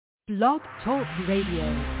Blog Talk Radio.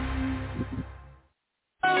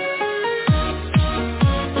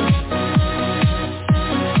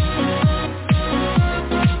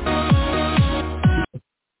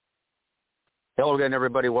 Hello again,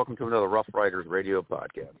 everybody. Welcome to another RufRydr radio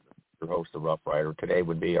podcast. Your host, the RufRydr. Today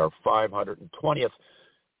would be our 520th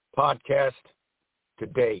podcast to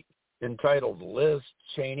date, entitled Liz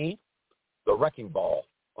Cheney, the Wrecking Ball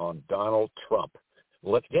on Donald Trump.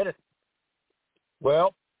 Let's get it.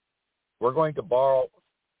 Well, we're going to borrow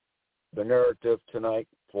the narrative tonight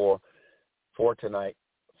for tonight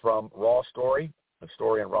from Raw Story, a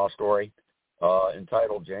story in Raw Story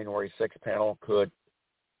entitled January 6th Panel Could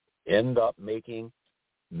End Up Making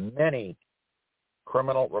Many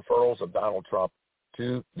Criminal Referrals of Donald Trump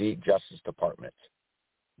to the Justice Department.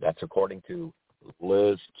 That's according to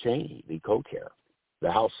Liz Cheney, the co-chair,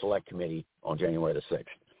 the House Select Committee on January the 6th.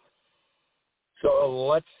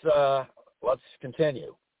 So let's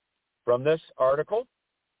continue. From this article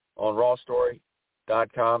on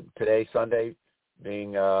rawstory.com today, Sunday,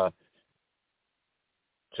 being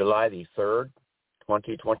July the 3rd,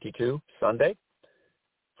 2022, Sunday,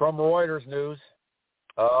 from Reuters News,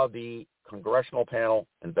 the congressional panel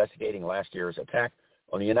investigating last year's attack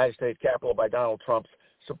on the United States Capitol by Donald Trump's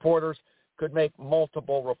supporters could make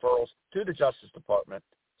multiple referrals to the Justice Department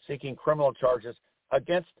seeking criminal charges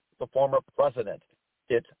against the former president,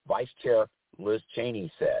 its Vice Chair Liz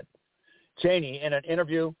Cheney said. Cheney, in an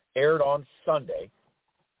interview aired on Sunday,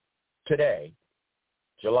 today,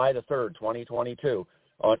 July the 3rd, 2022,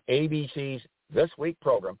 on ABC's This Week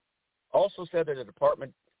program, also said that the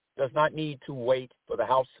department does not need to wait for the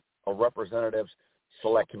House of Representatives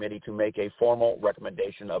Select Committee to make a formal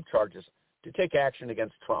recommendation of charges to take action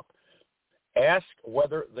against Trump. Asked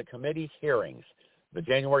whether the committee's hearings, the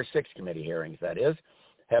January 6th committee hearings, that is,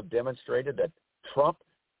 have demonstrated that Trump,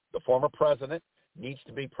 the former president, needs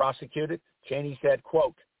to be prosecuted, Cheney said,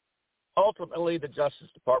 quote, ultimately the Justice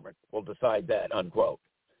Department will decide that, unquote.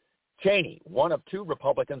 Cheney, one of two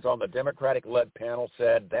Republicans on the Democratic-led panel,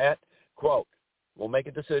 said that, quote, we'll make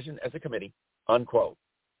a decision as a committee, unquote,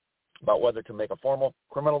 about whether to make a formal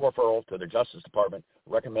criminal referral to the Justice Department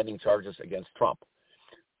recommending charges against Trump.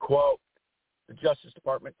 Quote, the Justice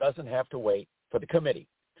Department doesn't have to wait for the committee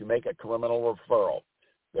to make a criminal referral.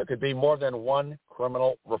 There could be more than one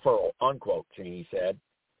criminal referral, unquote, Cheney said.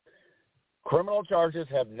 Criminal charges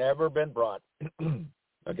have never been brought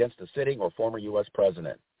against a sitting or former U.S.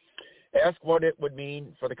 president. Ask what it would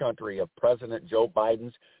mean for the country if President Joe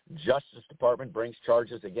Biden's Justice Department brings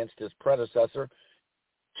charges against his predecessor,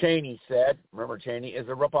 Cheney said. Remember, Cheney is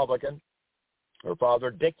a Republican. Her father,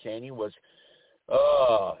 Dick Cheney, was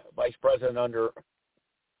vice president under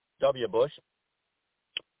W. Bush.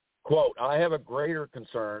 Quote, I have a greater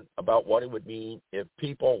concern about what it would mean if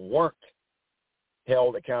people weren't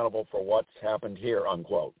held accountable for what's happened here,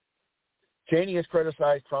 unquote. Cheney has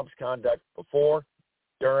criticized Trump's conduct before,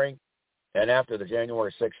 during, and after the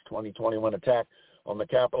January 6, 2021 attack on the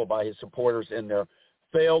Capitol by his supporters in their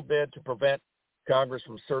failed bid to prevent Congress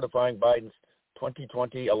from certifying Biden's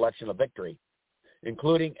 2020 election a victory,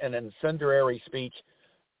 including an incendiary speech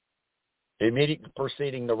immediately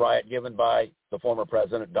preceding the riot given by the former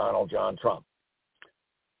president, Donald John Trump.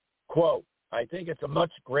 Quote, I think it's a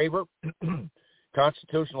much graver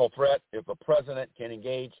constitutional threat if a president can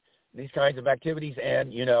engage in these kinds of activities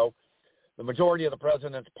and, the majority of the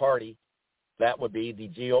president's party, that would be the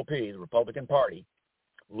GOP, the Republican Party,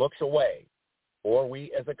 looks away, or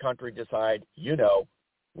we as a country decide,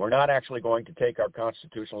 we're not actually going to take our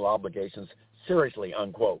constitutional obligations seriously,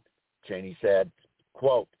 unquote, Cheney said.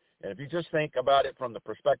 Quote, and if you just think about it from the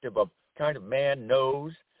perspective of kind of man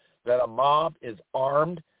knows that a mob is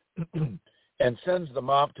armed and sends the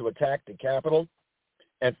mob to attack the Capitol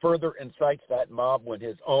and further incites that mob when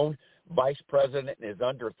his own vice president is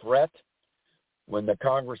under threat, when the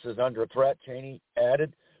Congress is under threat, Cheney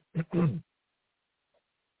added.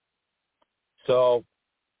 So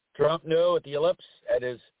Trump knew at the Ellipse at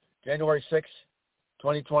his January 6,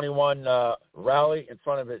 2021 rally in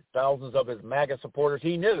front of thousands of his MAGA supporters,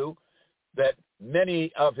 he knew that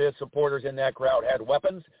many of his supporters in that crowd had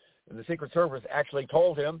weapons, and the Secret Service actually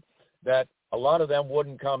told him that a lot of them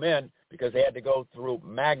wouldn't come in because they had to go through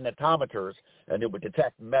magnetometers and it would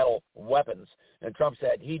detect metal weapons. And Trump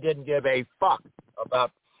said he didn't give a fuck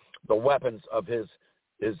about the weapons of his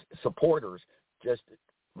supporters. Just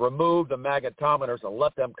remove the magnetometers and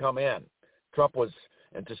let them come in.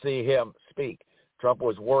 And to see him speak, Trump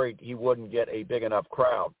was worried he wouldn't get a big enough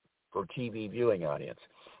crowd for TV viewing audience.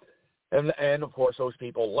 And of course, those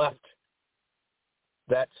people left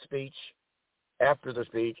that speech after the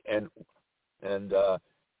speech and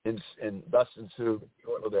and thus ensued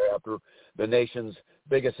shortly thereafter the nation's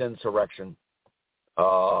biggest insurrection,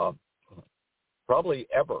 probably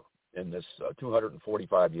ever in this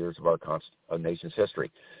 245 years of our nation's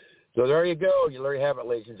history. So there you go. There you have it,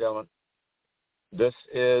 ladies and gentlemen. This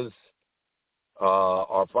is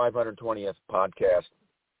our 520th podcast.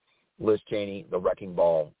 Liz Cheney, the wrecking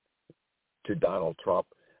ball to Donald Trump.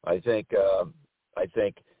 I think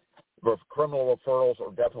criminal referrals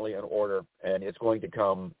are definitely in order, and it's going to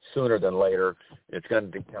come sooner than later. It's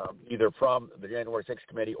going to come either from the January 6th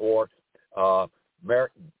committee or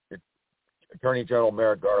Attorney General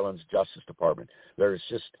Merrick Garland's Justice Department. There's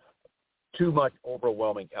just too much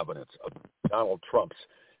overwhelming evidence of Donald Trump's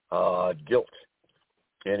guilt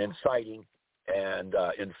in inciting and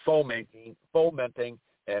in fomenting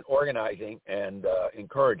and organizing and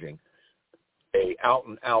encouraging a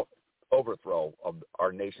out-and-out overthrow of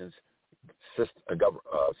our nation's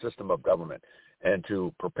system of government, and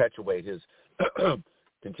to perpetuate his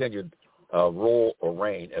continued rule or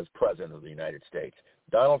reign as President of the United States.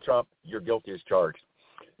 Donald Trump, you're guilty as charged.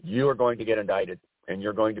 You are going to get indicted, and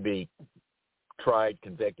you're going to be tried,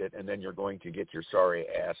 convicted, and then you're going to get your sorry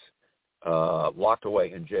ass locked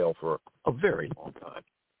away in jail for a very long time.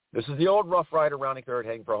 This is the old RufRydr rounding third,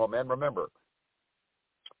 heading for home. And remember,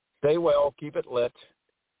 stay well, keep it lit,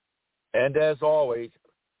 and as always,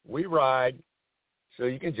 we ride so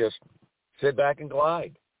you can just sit back and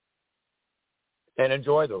glide and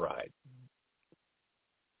enjoy the ride.